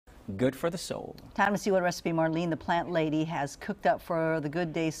good for the soul. Time to see what recipe Marlene, the plant lady, has cooked up for the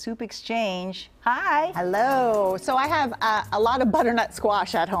Good Day Soup Exchange. Hi. Hello. So I have a lot of butternut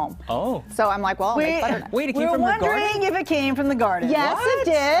squash at home. Oh. So I'm like, well, I'll make butternut. Wait, it came We're from the garden? wondering if it came from the garden. Yes, What? it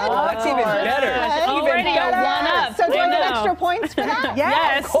did. Oh, that's even better. Already a one-up. So do I I get know. extra points for that?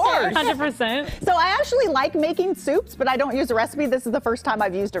 Yes, of course. 100%. So I actually like making soups, but I don't use a recipe. This is the first time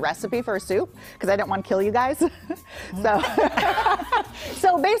I've used a recipe for a soup because I didn't want to kill you guys.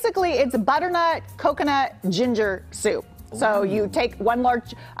 So basically it's butternut, coconut, ginger soup. So you take one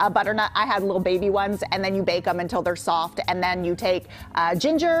large butternut, I had little baby ones, and then you bake them until they're soft. And then you take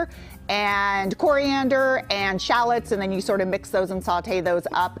ginger and coriander and shallots, and then you sort of mix those and saute those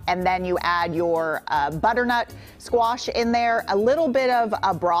up. And then you add your butternut squash in there, a little bit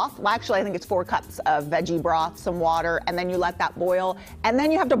of broth. Well, actually, I think it's 4 cups of veggie broth, some water, and then you let that boil. And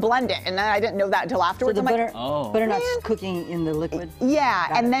then you have to blend it. And then I didn't know that until So afterwards. the I'm like, butternut's cooking in the liquid? yeah,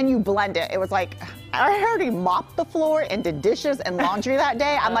 Got and it. then you blend it. It was like, I already mopped the floor and did dishes and laundry that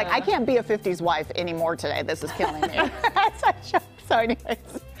day. I'm like, I can't be a 50s wife anymore today. This is killing me. So anyways.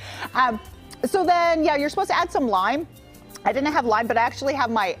 So then, yeah, you're supposed to add some lime. I didn't have lime, but I actually have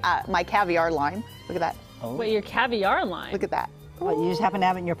my my caviar lime. Look at that. Oh. Wait, your caviar line. Look at that. What, you just happen to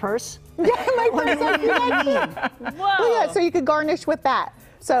have it in your purse? Yeah, my purse. Whoa. Oh, yeah, so you could garnish with that.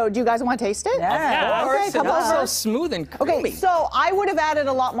 So do you guys want to taste it? Yeah. Of course, Okay, come it's so over. smooth and creamy. Okay, so I would have added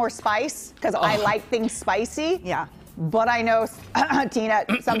a lot more spice because I like things spicy. Yeah. But I know, Tina,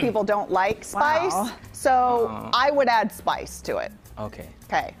 some people don't like spice. Wow. So I would add spice to it. Okay,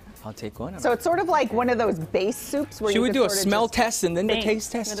 Okay. I'll take one. So it's sort of like one of those base soups where Should you we could do a sort of smell just- test and then the Thanks.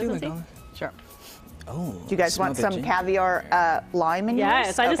 taste test You too? want to Like, Sure. oh, Do you guys smell want the some ginger. caviar lime in yours?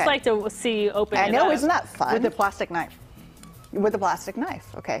 Yes, I just Okay. like to see you open I it know, up. isn't that fun? With the plastic knife. With a plastic knife.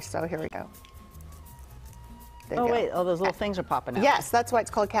 Okay, so here we go. There you Oh, go. wait. Oh, those little things are popping out. Yes, that's why it's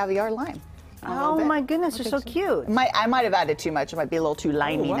called caviar lime. A little Oh, bit. my goodness. They're so cute. I might have added too much. It might be a little too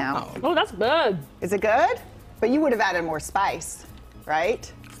limey Oh, now. wow. Oh, that's good. Is it good? But you would have added more spice,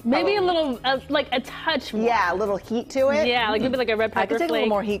 right? Maybe a little, like a touch more. Yeah, a little heat to it. Yeah, like maybe like a red I pepper could take a flake. little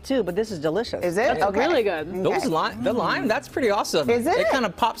more heat, too, but this is delicious. Is it? That's Okay. really good. Those Okay. the lime, that's pretty awesome. Is it? It kind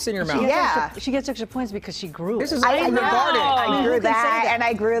of pops in your mouth. Yeah. She gets extra points because she grew This it. is I all in the know. garden. I Who grew can say that, that? and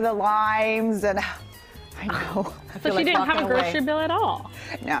I grew the limes, and I know. So she like didn't have a walking away. grocery bill at all.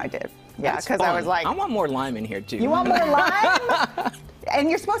 No, I did. Yeah, That's because I fun. was like, I want more lime in here too. you want more lime? And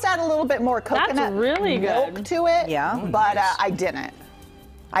you're supposed to add a little bit more coconut That's really milk good. to it. Yeah. Oh, but nice. I didn't.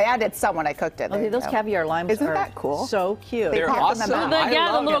 I added some when I cooked it. Okay, those caviar limes Isn't are that cool? so cute. They're pop in the awesome. mouth. I Yeah,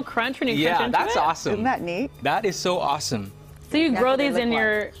 the love little it. crunch when you Yeah, crunch into that's it. awesome. Isn't that neat? That is so awesome. So you That's grow what they these look in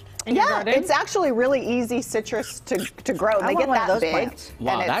your Yeah, garden? it's actually really easy citrus to grow. I They want get one of that those big, plants.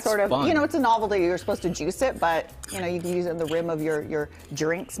 Wow, and it's that's sort of fun. it's a novelty. You're supposed to juice it, but you can use it in the rim of your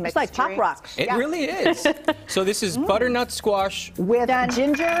drinks. It's like Pop Rocks. It Yeah. really is. So this is butternut squash. With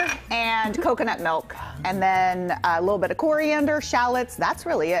ginger and coconut milk, and then a little bit of coriander, shallots. That's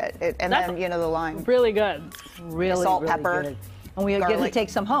really it. And That's- then the lime. Really good. Really, Salt, really pepper, good. And we get to garlic. take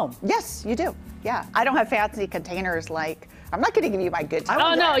some home. Yes, you do. Yeah, I don't have fancy containers like. I'm not going to give you my good time.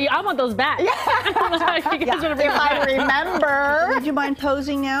 Oh no, I want those back. You guys wanna bring If them I back. remember. Would you mind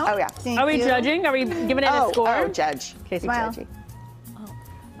posing now? Oh, yeah. Thank Are we you. judging? Are we giving it a score? Oh, judge. Okay, Be smile. judgy.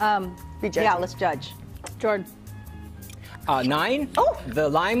 Be judgy. Yeah, let's judge. Jordan. 9. Oh. The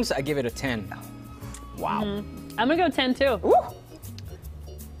limes, I give it a 10. Wow. I'm gonna go 10 too. Ooh.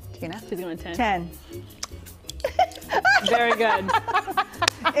 Tina? She's going 10. 10. Very good.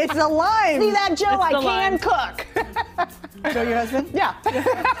 It's a lime. See that, Joe? It's I the can lime. cook. Joe, your husband? Yeah.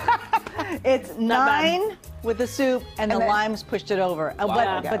 It's Not bad. 9 with the soup, and the then- limes pushed it over.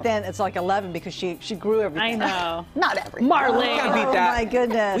 Wow. But then it's like 11 because she grew I everything. know. Not everything. Marlene. Can't beat Oh that. my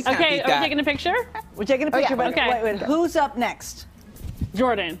goodness. We can't Okay, beat are that. we taking a picture? We're taking a yeah. picture, but Okay. wait, who's up next?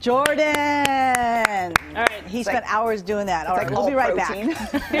 Jordan. Jordan. All right. He spent hours doing that. All right, like we'll all be right protein.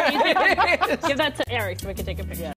 back. Here, give that to Eric so we can take a picture.